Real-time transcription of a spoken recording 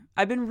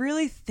I've been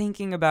really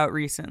thinking about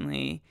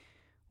recently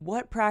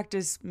what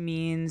practice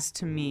means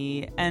to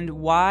me and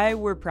why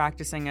we're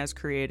practicing as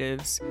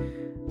creatives.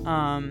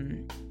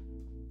 Um,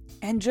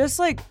 and just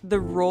like the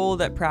role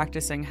that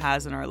practicing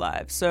has in our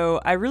lives.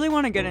 So, I really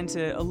want to get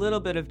into a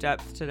little bit of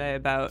depth today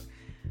about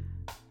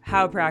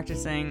how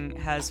practicing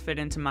has fit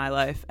into my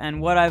life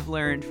and what I've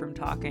learned from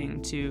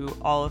talking to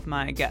all of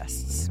my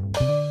guests.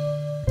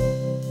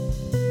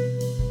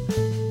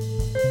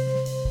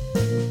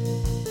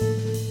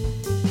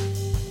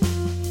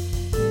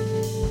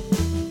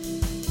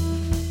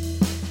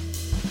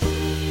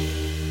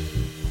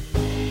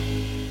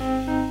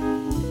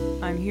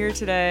 I'm here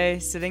today,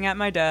 sitting at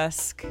my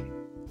desk,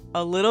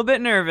 a little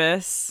bit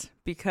nervous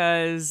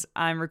because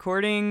I'm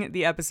recording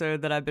the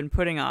episode that I've been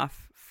putting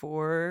off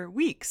for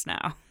weeks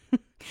now.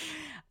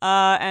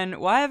 And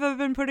why have I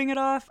been putting it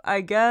off?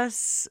 I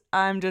guess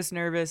I'm just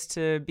nervous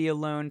to be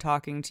alone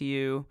talking to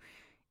you,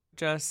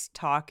 just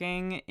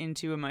talking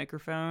into a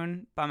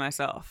microphone by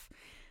myself.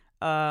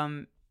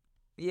 Um,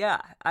 yeah,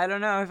 I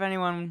don't know if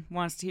anyone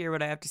wants to hear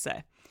what I have to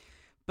say,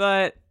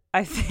 but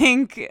I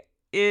think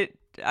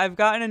I've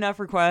gotten enough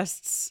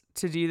requests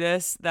to do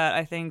this that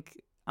I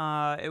think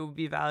it would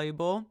be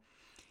valuable,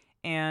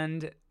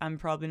 and I'm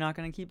probably not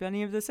going to keep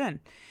any of this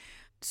in.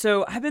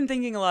 So I've been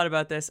thinking a lot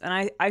about this,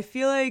 and I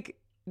feel like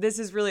this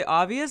is really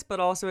obvious, but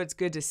also it's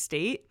good to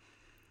state.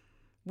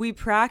 We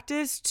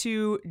practice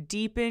to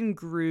deepen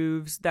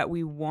grooves that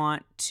we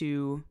want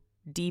to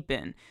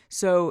deepen.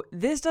 So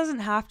this doesn't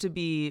have to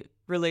be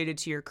related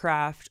to your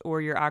craft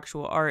or your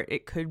actual art.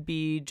 It could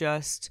be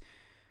just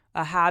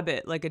a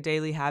habit, like a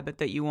daily habit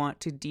that you want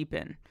to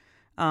deepen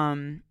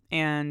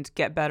and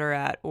get better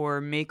at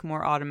or make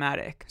more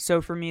automatic.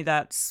 So for me,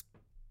 that's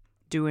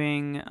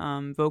doing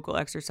vocal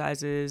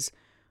exercises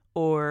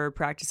or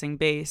practicing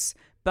bass,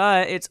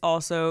 but it's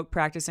also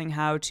practicing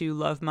how to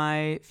love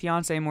my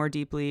fiance more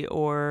deeply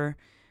or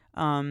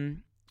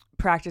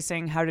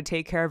practicing how to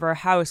take care of our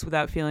house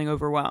without feeling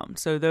overwhelmed.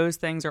 So those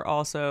things are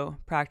also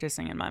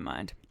practicing in my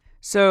mind.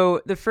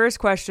 So the first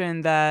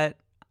question that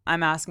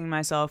I'm asking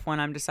myself when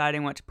I'm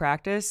deciding what to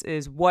practice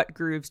is, what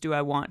grooves do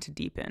I want to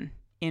deepen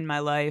in my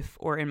life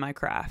or in my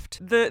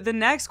craft? The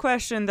next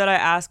question that I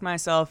ask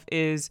myself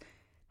is,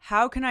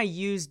 how can I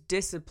use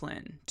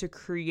discipline to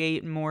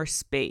create more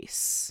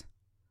space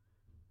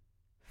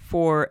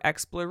for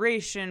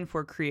exploration,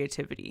 for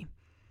creativity?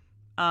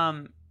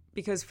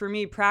 Because for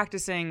me,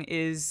 practicing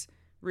is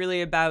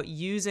really about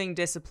using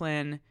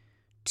discipline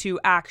to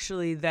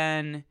actually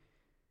then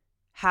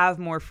have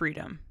more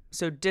freedom.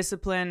 So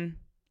discipline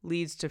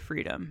leads to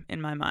freedom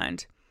in my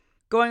mind.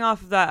 Going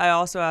off of that, I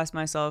also ask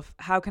myself,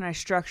 how can I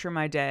structure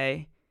my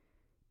day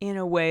in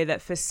a way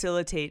that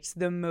facilitates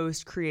the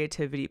most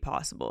creativity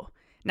possible?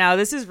 Now,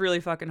 this is really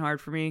fucking hard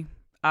for me.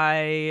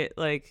 I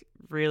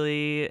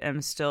really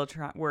am still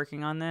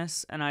working on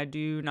this, and I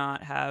do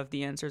not have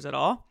the answers at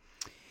all.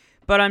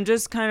 But I'm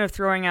just kind of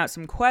throwing out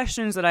some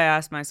questions that I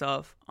ask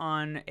myself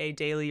on a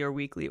daily or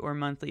weekly or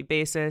monthly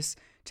basis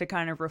to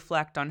kind of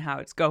reflect on how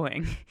it's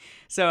going.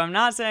 So I'm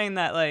not saying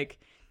that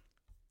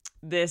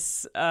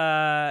this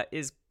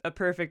is a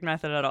perfect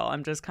method at all.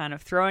 I'm just kind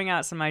of throwing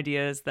out some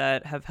ideas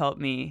that have helped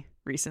me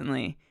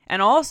recently, and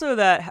also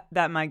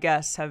that my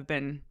guests have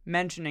been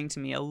mentioning to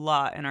me a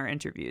lot in our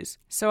interviews.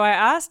 So I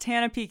asked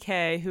Hannah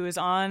PK, who was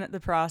on The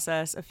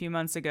Process a few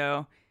months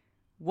ago,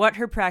 what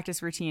her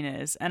practice routine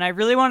is, and I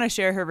really want to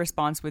share her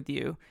response with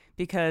you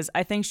because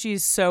I think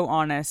she's so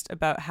honest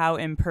about how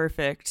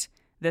imperfect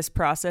this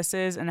process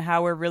is and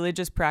how we're really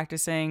just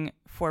practicing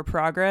for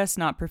progress,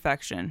 not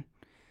perfection.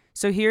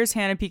 So here's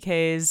Hannah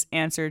PK's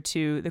answer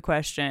to the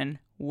question,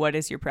 what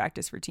is your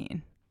practice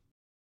routine?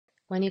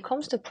 When it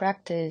comes to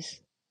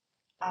practice,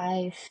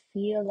 I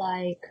feel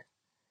like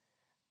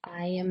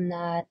I am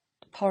not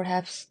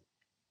perhaps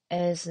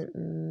as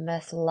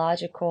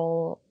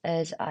methodological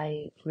as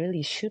I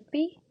really should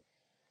be.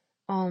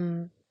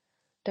 Um,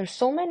 there's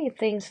so many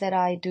things that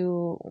I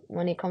do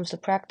when it comes to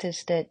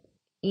practice that,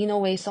 in a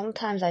way,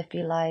 sometimes I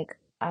feel like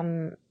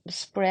I'm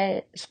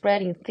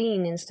spreading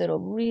thin instead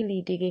of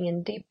really digging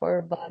in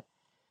deeper. But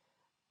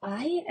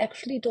I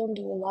actually don't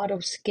do a lot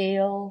of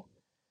scale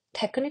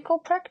technical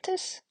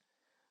practice.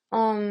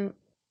 Um,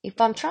 if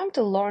I'm trying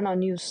to learn a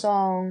new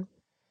song,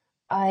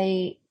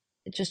 I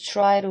just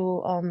try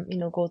to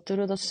go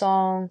through the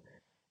song,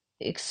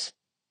 ex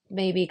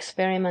maybe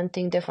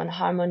experimenting different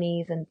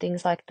harmonies and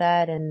things like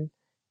that, and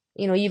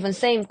even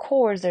same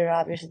chords, there are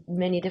obviously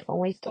many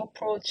different ways to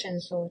approach,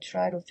 and so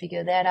try to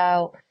figure that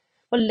out.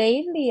 But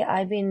lately,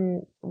 I've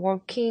been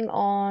working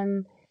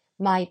on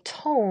my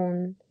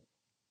tone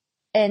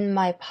and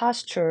my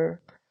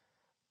posture,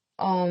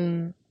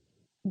 um,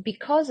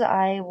 because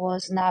I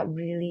was not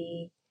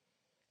really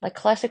like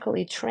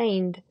classically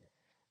trained.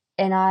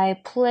 And I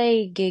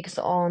play gigs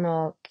on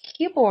a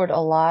keyboard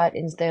a lot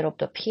instead of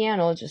the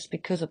piano just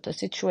because of the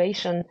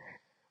situation.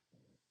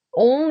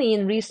 Only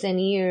in recent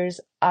years,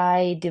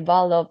 I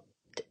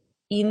developed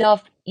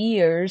enough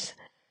ears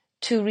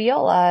to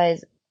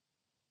realize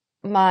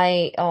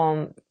my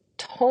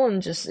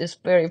tone just is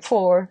very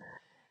poor.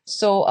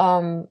 So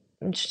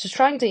just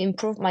trying to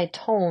improve my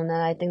tone,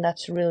 and I think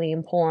that's really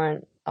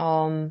important.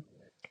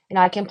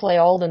 I can play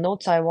all the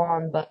notes I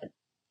want, but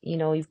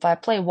if I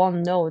play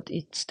one note,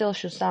 it still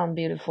should sound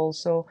beautiful.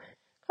 So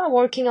kind of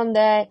working on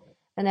that.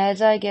 And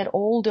as I get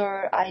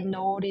older, I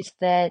notice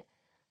that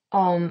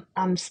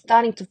I'm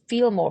starting to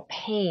feel more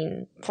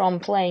pain from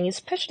playing,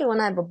 especially when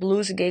I have a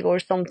blues gig or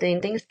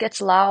something. Things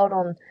get loud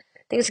on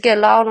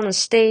the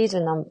stage,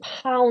 and I'm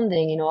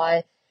pounding.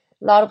 A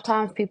lot of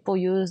times people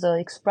use the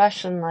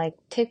expression like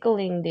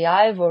tickling the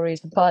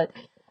ivories, but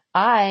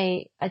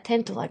I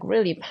tend to like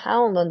really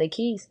pound on the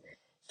keys.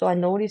 So I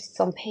noticed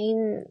some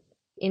pain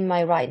in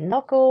my right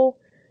knuckle,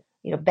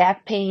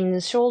 back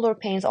pains, shoulder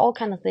pains, all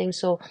kind of things.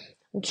 So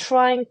I'm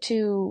trying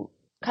to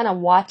kind of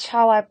watch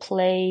how I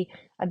play.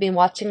 I've been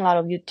watching a lot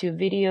of YouTube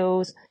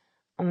videos.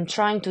 I'm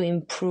trying to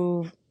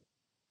improve,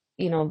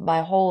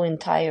 my whole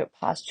entire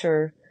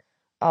posture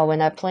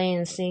when I play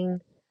and sing.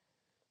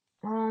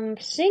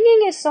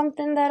 Singing is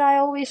something that I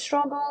always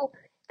struggle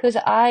because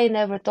I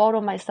never thought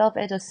of myself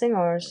as a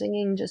singer.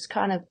 Singing just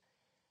kind of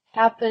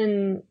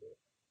happened,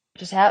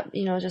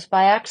 just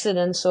by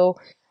accident. So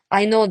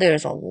I know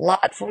there's a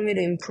lot for me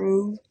to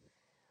improve.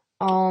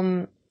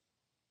 Um,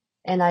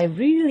 and I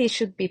really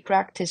should be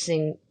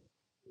practicing,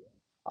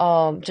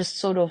 just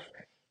sort of,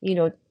 you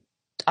know,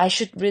 I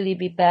should really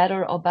be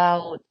better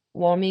about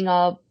warming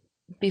up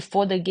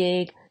before the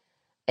gig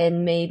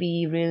and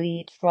maybe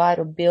really try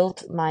to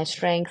build my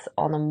strength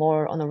on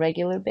a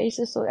regular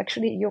basis. So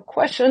actually your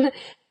question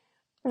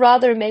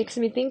rather makes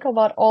me think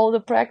about all the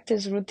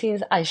practice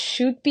routines I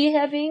should be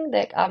having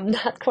that I'm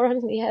not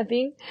currently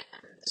having.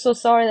 So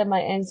sorry that my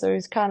answer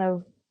is kind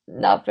of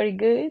not very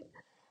good.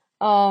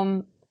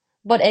 Um,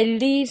 but at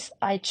least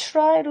I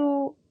try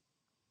to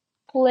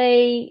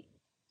play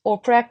or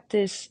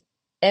practice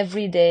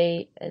every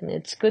day, and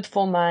it's good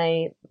for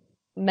my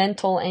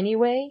mental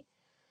anyway.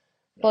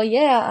 But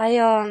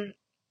yeah,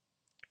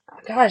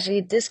 gosh,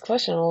 this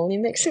question only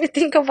makes me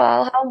think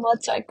about how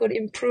much I could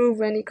improve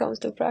when it comes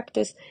to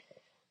practice.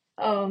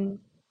 Um,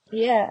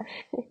 yeah.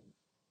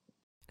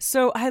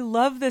 So I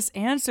love this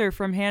answer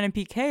from Hannah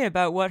PK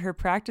about what her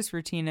practice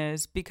routine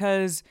is,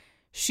 because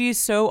she's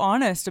so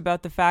honest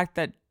about the fact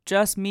that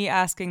just me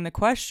asking the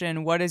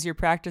question, what is your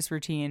practice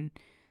routine,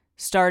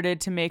 started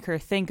to make her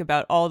think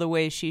about all the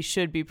ways she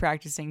should be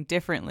practicing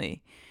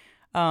differently.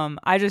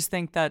 I just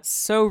think that's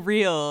so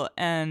real,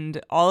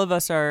 and all of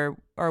us are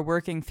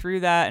working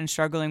through that and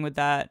struggling with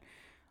that.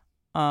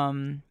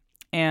 And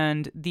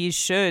these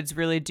shoulds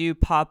really do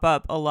pop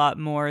up a lot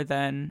more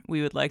than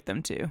we would like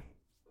them to.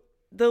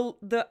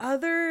 The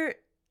other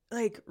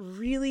like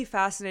really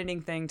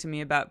fascinating thing to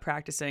me about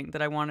practicing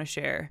that I want to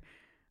share,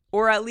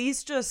 or at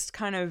least just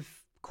kind of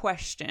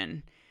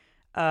question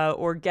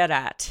or get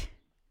at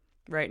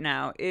right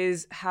now,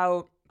 is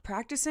how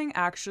practicing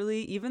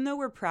actually, even though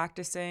we're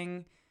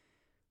practicing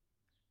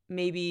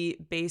maybe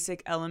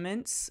basic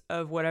elements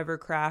of whatever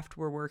craft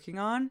we're working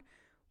on,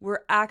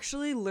 we're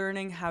actually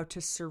learning how to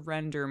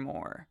surrender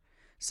more.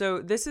 So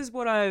this is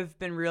what I've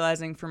been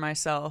realizing for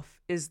myself,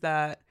 is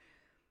that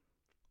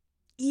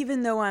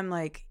even though I'm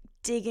like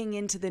digging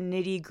into the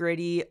nitty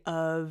gritty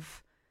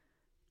of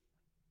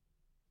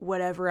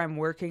whatever I'm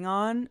working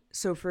on.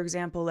 So for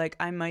example, like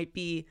I might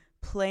be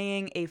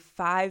playing a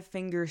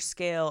 5-finger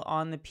scale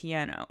on the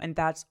piano, and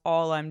that's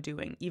all I'm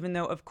doing, even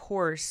though of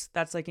course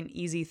that's like an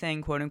easy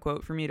thing, quote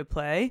unquote, for me to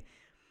play.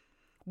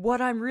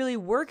 What I'm really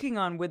working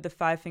on with the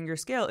 5-finger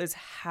scale is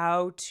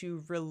how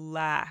to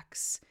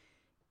relax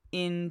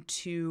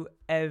into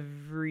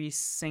every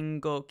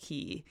single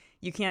key.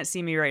 You can't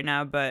see me right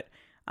now, but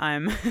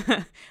I'm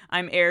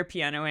I'm air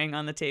pianoing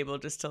on the table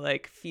just to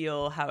like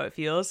feel how it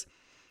feels.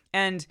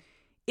 And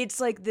it's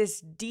like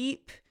this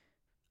deep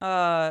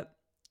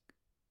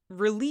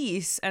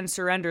release and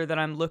surrender that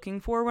I'm looking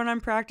for when I'm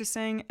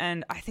practicing,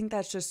 and I think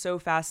that's just so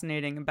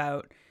fascinating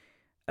about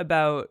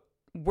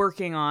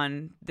working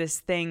on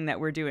this thing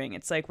that we're doing.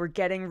 It's like we're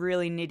getting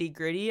really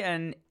nitty-gritty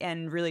and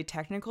really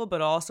technical,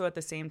 but also at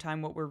the same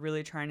time what we're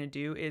really trying to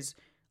do is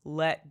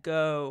let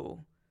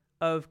go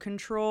of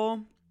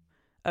control.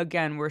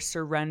 Again, we're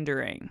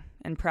surrendering,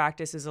 and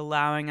practice is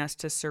allowing us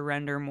to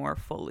surrender more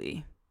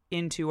fully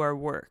into our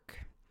work.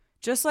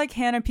 Just like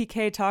Hannah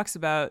PK talks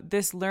about,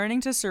 this learning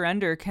to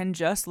surrender can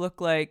just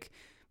look like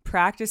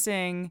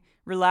practicing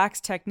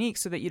relaxed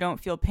techniques so that you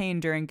don't feel pain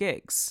during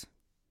gigs.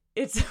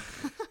 It's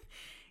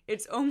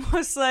it's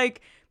almost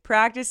like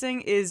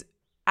practicing is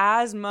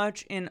as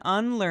much an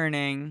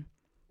unlearning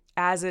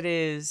as it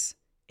is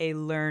a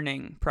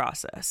learning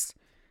process.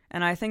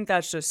 And I think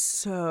that's just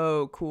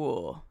so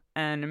cool,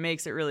 and it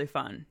makes it really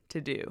fun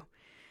to do.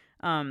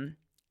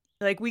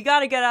 Like we got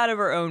to get out of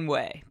our own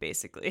way,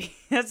 basically.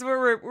 That's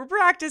where we're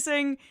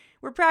practicing.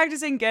 We're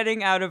practicing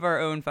getting out of our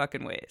own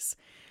fucking ways.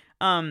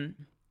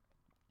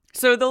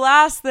 So the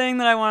last thing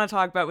that I want to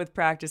talk about with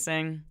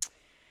practicing,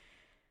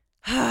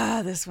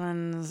 this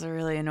one's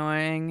really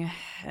annoying,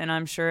 and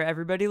I'm sure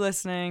everybody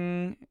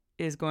listening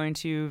is going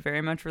to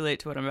very much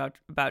relate to what I'm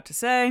about to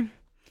say.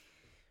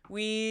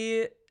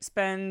 We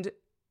spend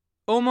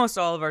almost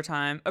all of our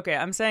time. Okay,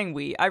 I'm saying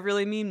we. I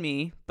really mean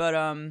me, but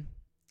I'm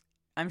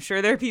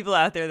sure there are people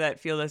out there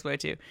that feel this way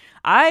too.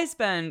 I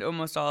spend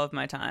almost all of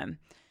my time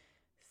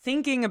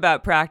thinking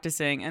about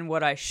practicing and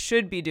what I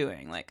should be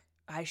doing. Like,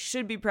 I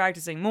should be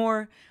practicing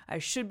more. I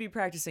should be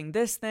practicing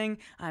this thing.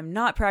 I'm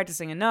not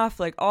practicing enough.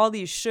 Like, all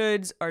these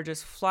shoulds are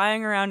just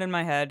flying around in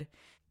my head.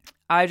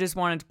 I just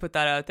wanted to put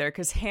that out there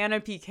because Hannah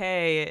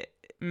PK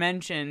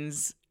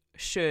mentions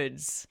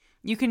shoulds.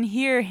 You can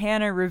hear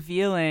Hannah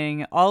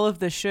revealing all of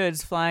the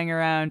shoulds flying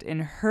around in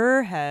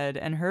her head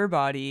and her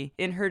body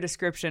in her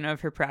description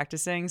of her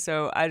practicing.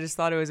 So I just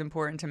thought it was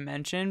important to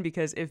mention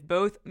because if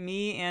both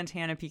me and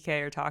Hannah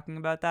PK are talking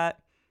about that,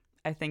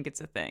 I think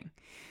it's a thing.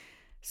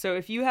 So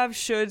if you have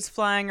shoulds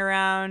flying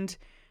around,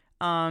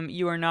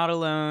 you are not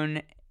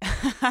alone.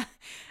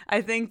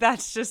 I think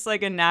that's just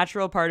like a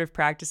natural part of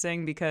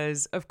practicing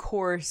because, of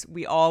course,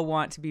 we all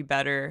want to be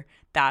better.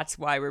 That's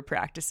why we're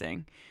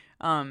practicing.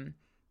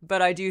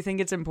 But I do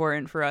think it's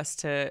important for us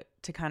to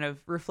kind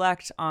of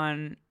reflect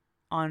on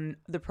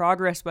the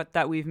progress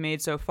that we've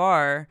made so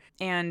far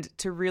and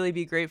to really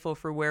be grateful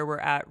for where we're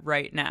at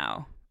right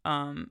now.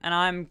 And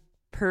I'm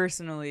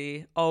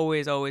personally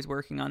always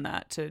working on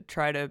that to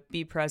try to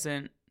be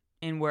present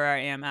in where I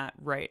am at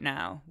right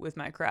now with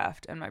my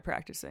craft and my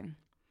practicing.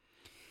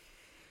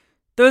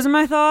 Those are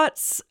my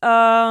thoughts.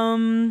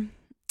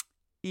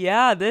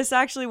 Yeah, this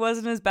actually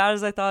wasn't as bad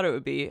as I thought it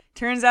would be.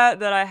 Turns out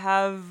that I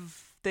have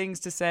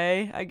things to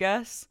say, I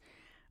guess.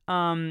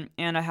 And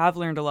I have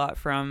learned a lot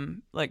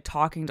from like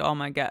talking to all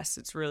my guests.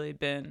 It's really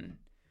been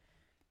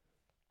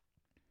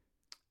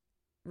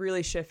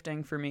really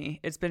shifting for me.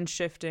 It's been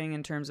shifting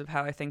in terms of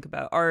how I think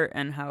about art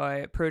and how I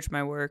approach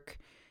my work.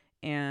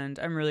 And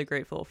I'm really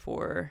grateful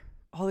for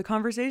all the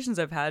conversations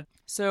I've had.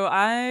 So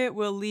I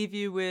will leave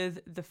you with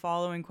the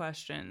following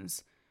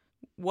questions.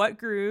 What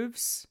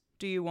grooves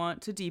do you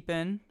want to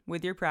deepen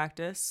with your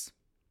practice?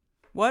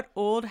 What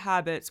old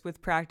habits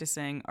with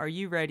practicing are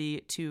you ready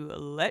to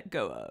let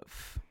go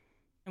of?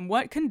 And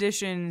what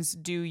conditions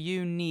do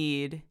you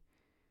need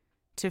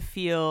to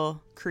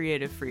feel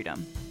creative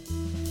freedom?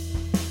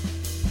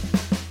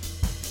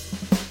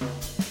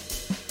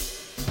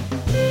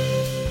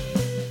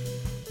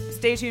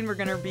 Stay tuned. We're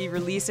going to be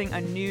releasing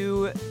a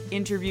new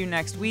interview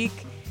next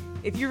week.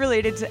 If you're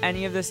related to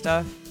any of this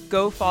stuff,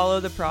 go follow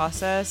The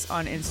Process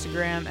on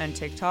Instagram and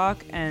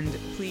TikTok, and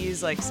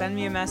please like send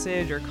me a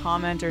message or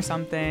comment or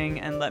something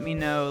and let me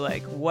know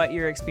like what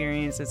your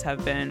experiences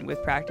have been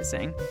with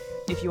practicing.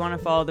 If you want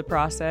to follow The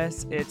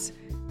Process, it's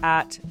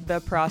at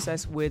The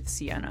Process with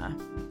Sienna.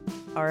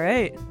 All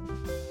right.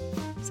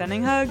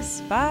 Sending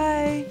hugs.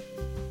 Bye.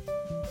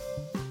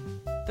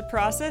 The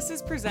Process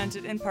is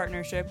presented in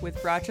partnership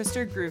with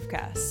Rochester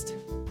Groovecast.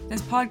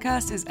 This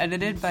podcast is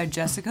edited by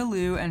Jessica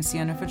Liu and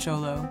Sienna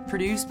Facciolo,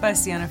 produced by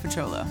Sienna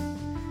Facciolo.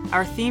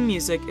 Our theme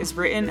music is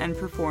written and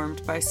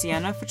performed by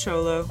Sienna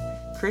Facciolo,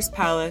 Chris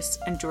Pallas,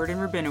 and Jordan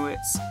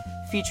Rabinowitz,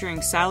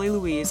 featuring Sally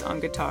Louise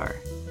on guitar,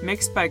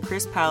 mixed by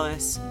Chris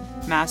Pallas,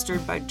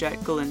 mastered by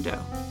Jet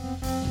Galindo.